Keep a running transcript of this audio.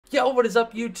Yo, what is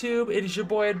up, YouTube? It is your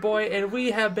boy Ed Boy, and we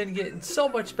have been getting so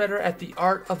much better at the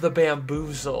art of the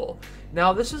bamboozle.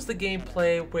 Now, this is the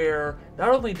gameplay where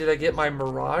not only did I get my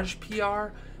Mirage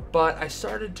PR, but I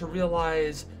started to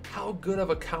realize how good of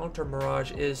a counter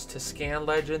Mirage is to scan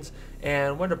legends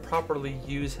and when to properly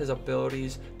use his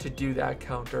abilities to do that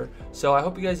counter. So I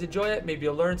hope you guys enjoy it, maybe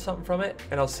you'll learn something from it,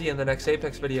 and I'll see you in the next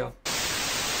Apex video.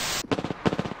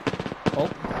 Oh.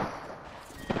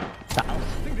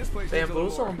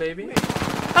 Bamboozle him, baby.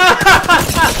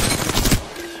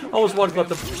 Almost one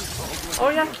clipped him. Oh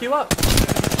yeah, queue up.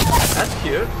 That's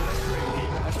cute.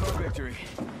 That's no victory.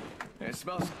 It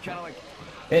smells kind of like...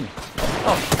 In.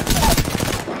 Oh.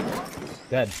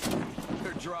 Dead.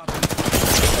 They're dropping.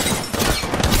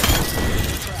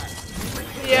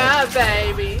 Yeah,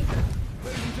 baby.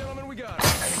 Ladies and gentlemen, we got it.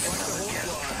 Like the whole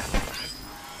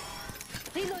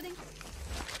squad. Reloading.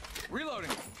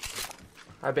 Reloading.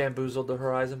 I bamboozled the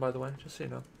horizon, by the way, just so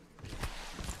you know.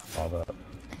 All that.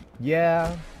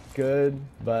 Yeah, good,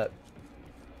 but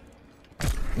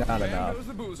not There enough. goes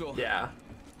the boozle. Yeah.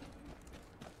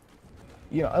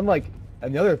 You know,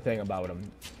 and the other thing about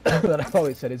him that I've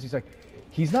always said is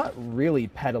he's not really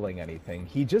peddling anything.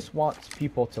 He just wants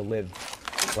people to live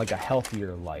like a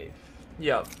healthier life.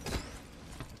 Yep.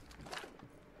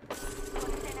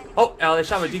 Oh, Al, they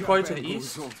shot my decoy to the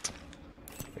east.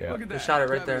 Yeah. Look at They that. shot it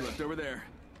right there. Left over there.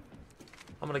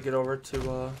 I'm gonna get over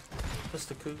to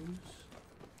Mr. Coos.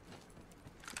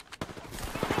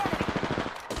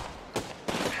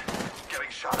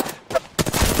 Getting shot at.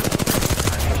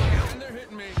 And they're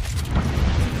hitting me.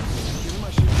 Give me my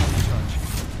shield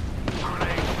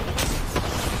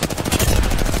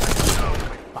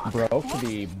recharge. Broke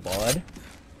the bud.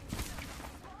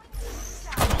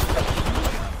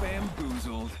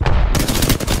 Bamboozled.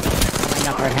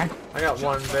 Up right here. I got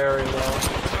one very low.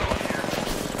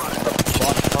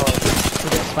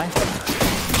 This way.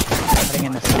 Putting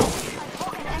in the cell.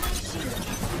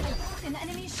 An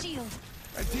enemy shield.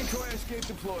 A decoy escape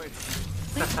deployed.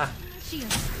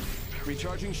 Shield.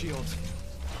 Recharging shields.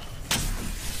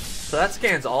 So that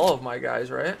scans all of my guys,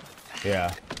 right?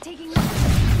 Yeah. Taking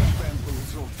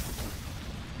Bamboozled.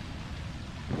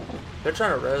 They're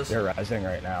trying to res. They're rising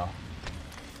right now.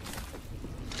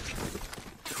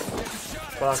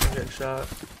 But I can get shot.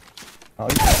 Oh, I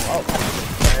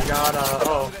got,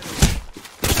 oh.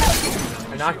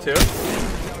 I knocked two.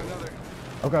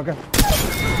 okay, okay.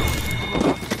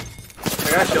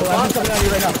 I got shield I'm block. coming on you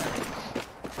right now.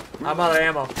 I'm out of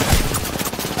ammo.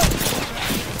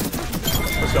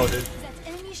 Let's go, dude. that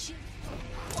enemy shield.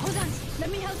 Hold on. Let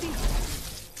me help you.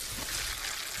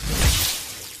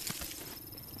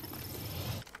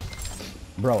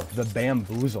 Bro, the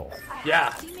bamboozle. Yeah.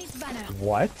 Teammates banner.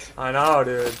 What? I know,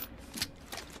 dude.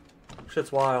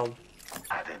 Shit's wild.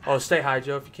 Oh, stay high,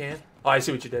 Joe, if you can. Oh, I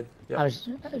see what you did. I Yeah. was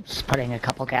just putting a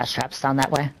couple gas traps down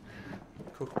that way.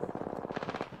 Cool, cool.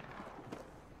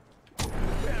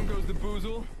 Bam goes the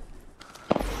boozle.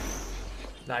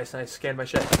 Nice, nice. Scan my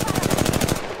shit.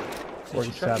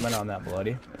 47 on that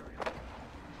bloody.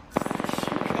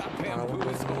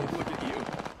 Bamboozled. Look at you.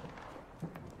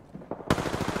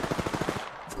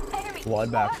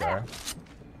 Blood back there.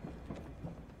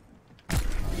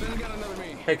 Then we got another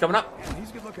me. Hey, coming up.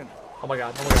 He's good looking. Oh my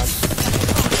god, oh my god.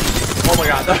 Oh my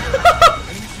god.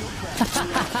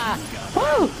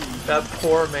 That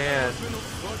poor man.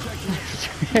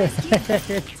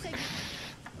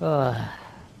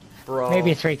 Bro.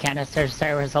 Maybe 3 canisters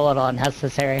there was a little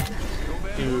unnecessary.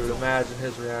 Dude, imagine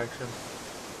his reaction.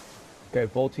 Okay,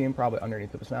 full team probably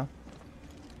underneath of us now.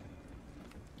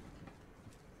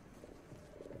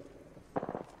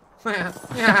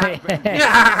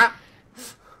 Yeah.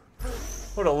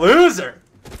 What a loser.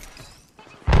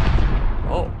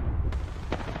 Oh.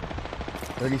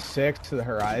 36 to the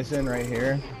horizon right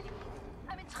here.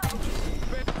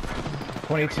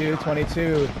 22,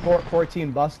 22,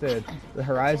 14 busted. The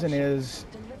horizon is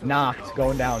knocked,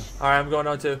 going down. Alright, I'm going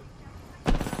on too.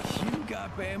 You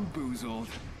got bamboozled.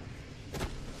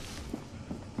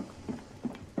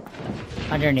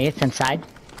 Underneath, inside.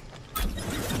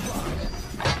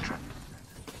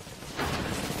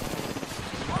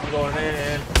 I'm going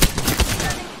in.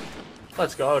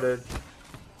 Let's go, dude.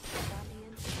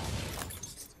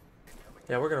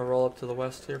 Yeah, we're gonna roll up to the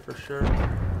west here for sure.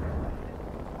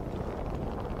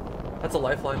 That's a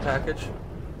lifeline package.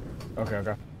 Okay,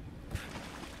 okay.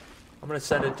 I'm gonna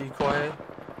send a decoy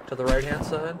to the right hand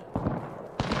side.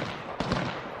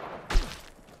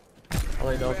 I'll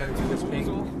let you know if anything gets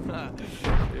pinged.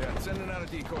 Yeah, sending out a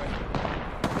decoy.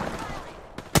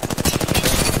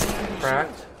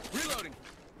 Cracked. Reloading.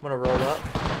 I'm gonna roll up.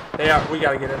 We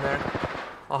gotta get in there.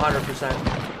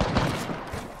 100%.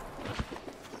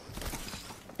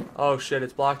 Oh shit,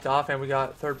 it's blocked off and we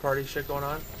got third party shit going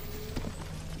on.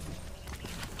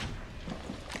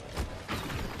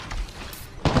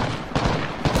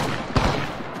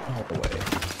 Oh, way.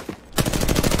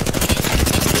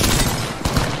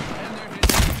 And they're hit.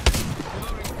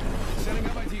 Reloading. Setting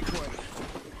up my decoy.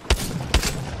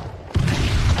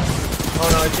 Oh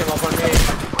no, he came up on me.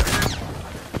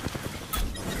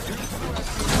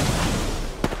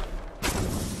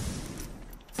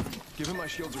 Give him my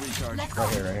shields a recharge. Let's go.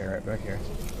 Right here, right back here.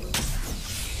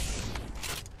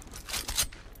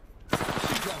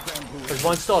 Drop bamboo. There's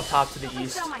one still up top to the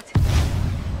east.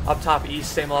 Up top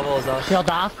east, same level as us. Shield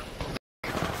off.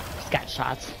 He's got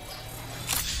shots.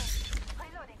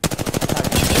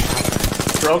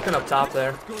 Broken up top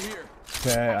there. Go here.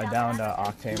 Okay, I downed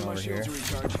Octane Give my over here.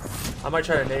 shields a recharge. I might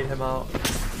try to nade him out.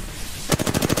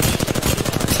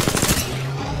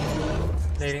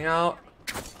 Nading out.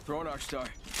 Throw an arc star.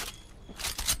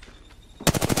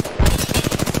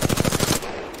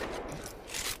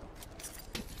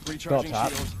 Recharging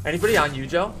top. shields. Anybody on you,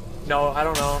 Joe? No, I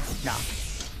don't know. No.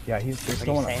 Yeah, there's What still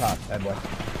do you one up say? top, Edwin.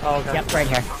 Oh, okay. Yep, right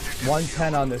here.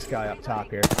 110 on this guy up top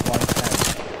here.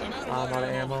 110. I'm out of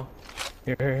ammo.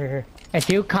 Here. If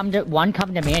you come to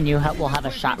come to me, and will have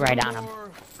a shot right on him. Or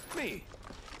me.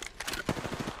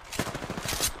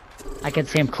 I can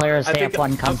see him clear as day if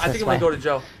one comes I think this I'm way. gonna go to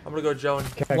Joe. I'm gonna go to Joe and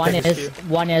Okay, One take his is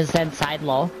cue. inside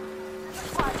low.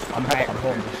 I'm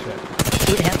holding this shit.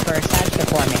 Shoot him first edge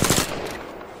before me.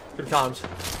 Good comms.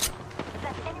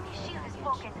 That enemy shield is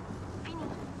broken. Fini.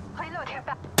 Reload.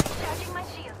 Charging my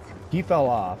shields. He fell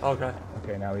off. Okay.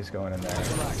 Okay, now he's going in there.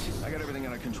 Relax. I got everything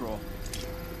under control.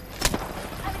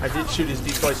 I did shoot his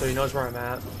decoy so he knows where I'm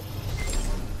at.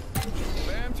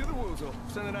 Bam to the woozle.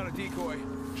 Sending out a decoy.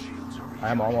 I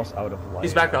am almost out of life.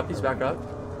 He's back up, but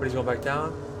he's going back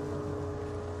down.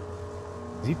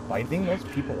 Is he fighting those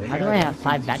people in How do there? I have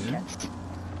 5 medkits?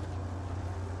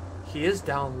 He is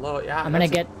down low. Yeah. I'm gonna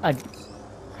that's- get a.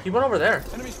 He went over there.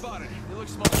 Enemy spotted. He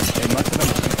looks small. They must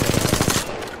have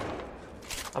been.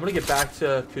 I'm gonna get back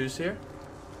to Kuz here.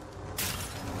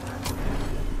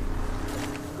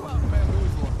 Go out and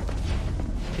bamboozle him.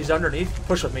 He's underneath.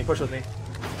 Push with me. Push with me.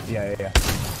 Yeah.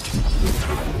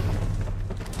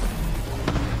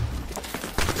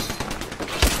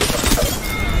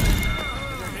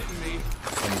 They're hitting me.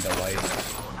 I need the light.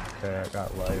 Okay, I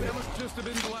got light. That must just have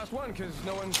been the last one, because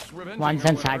no one's revenging One's or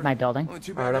inside whatever. my building. Only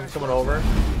two All right, bad I'm guys coming left. over.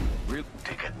 Real-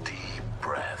 Take a deep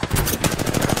breath.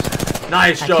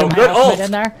 Nice, I Joe. threw my Good ultimate ult.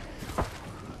 in there.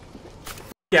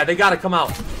 Yeah, they gotta come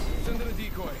out. Send in a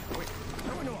decoy. Wait,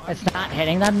 how do I know I- It's not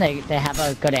hitting them. They have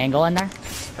a good angle in there.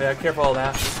 Oh, yeah, careful of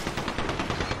that.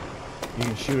 You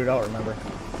can shoot it out, remember?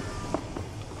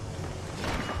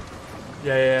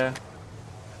 Yeah.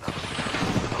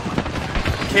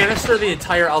 Canister the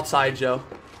entire outside, Joe.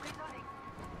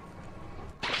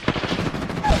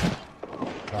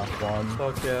 Top one.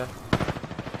 Fuck yeah.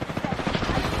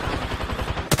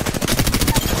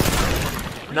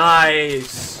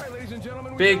 Nice. All right, ladies and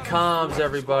gentlemen, we Big got him. comms,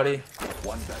 everybody.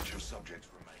 One batch of subjects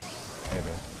remains. Maybe.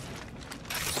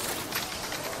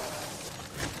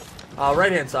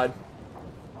 Right hand side.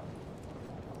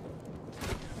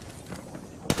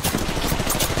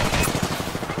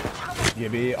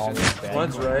 Gibby, almost dead.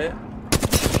 One's right.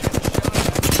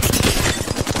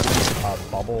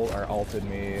 Bubble or ulted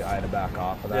me. I had to back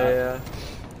off of that.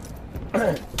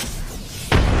 Yeah.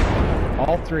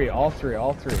 All three,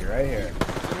 right here.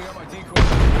 Setting up my decoy.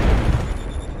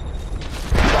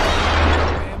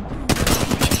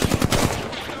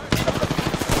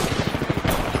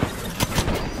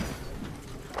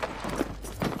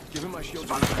 Give him my shield.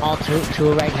 All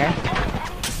two right here.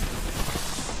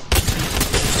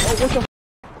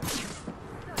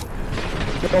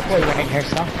 Go for it. Right here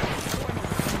still.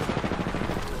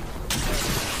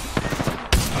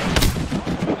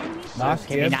 Knock,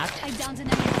 Can you Gib. knock? I downed an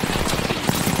enemy.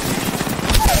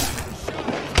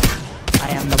 I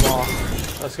am the wall.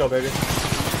 Let's go, baby.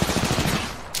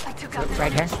 I took out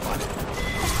Right here.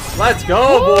 Let's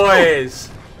go, boys.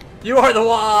 You are the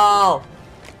wall.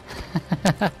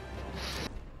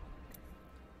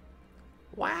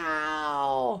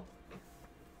 Wow.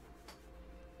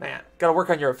 Man, gotta work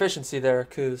on your efficiency there,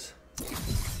 Kuz. Did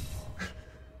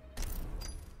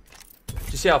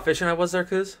you see how efficient I was there,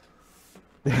 Kuz?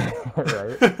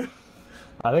 Right.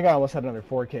 I think I almost had another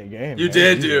 4K game. You man.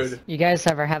 did, Jesus. dude. You guys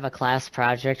ever have a class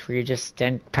project where you just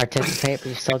didn't participate but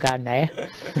you still got an A?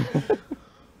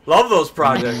 Love those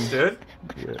projects, dude.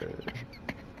 Yeah.